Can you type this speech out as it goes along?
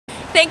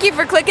Thank you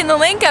for clicking the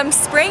link. I'm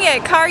Spring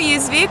at Carr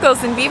Used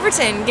Vehicles in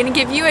Beaverton. Going to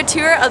give you a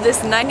tour of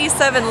this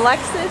 97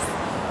 Lexus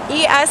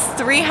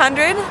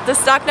ES300. The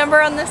stock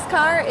number on this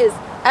car is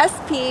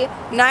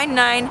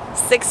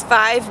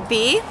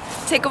SP9965B.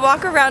 Take a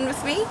walk around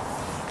with me.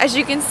 As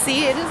you can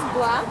see, it is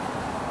black.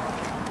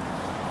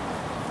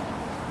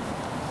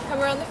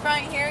 Come around the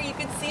front here, you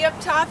can see up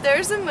top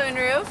there's a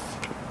moonroof.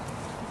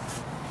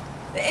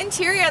 The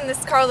interior on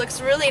this car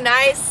looks really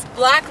nice.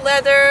 Black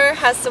leather,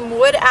 has some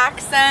wood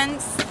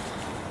accents.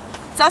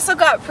 It's also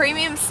got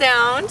premium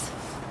sound.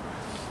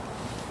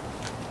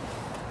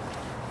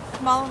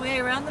 Come all the way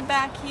around the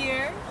back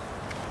here.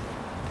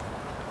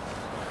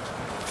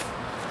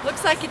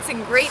 Looks like it's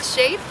in great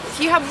shape. If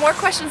you have more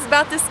questions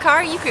about this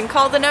car, you can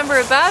call the number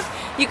above.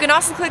 You can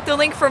also click the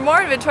link for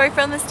more inventory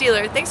from this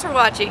dealer. Thanks for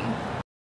watching.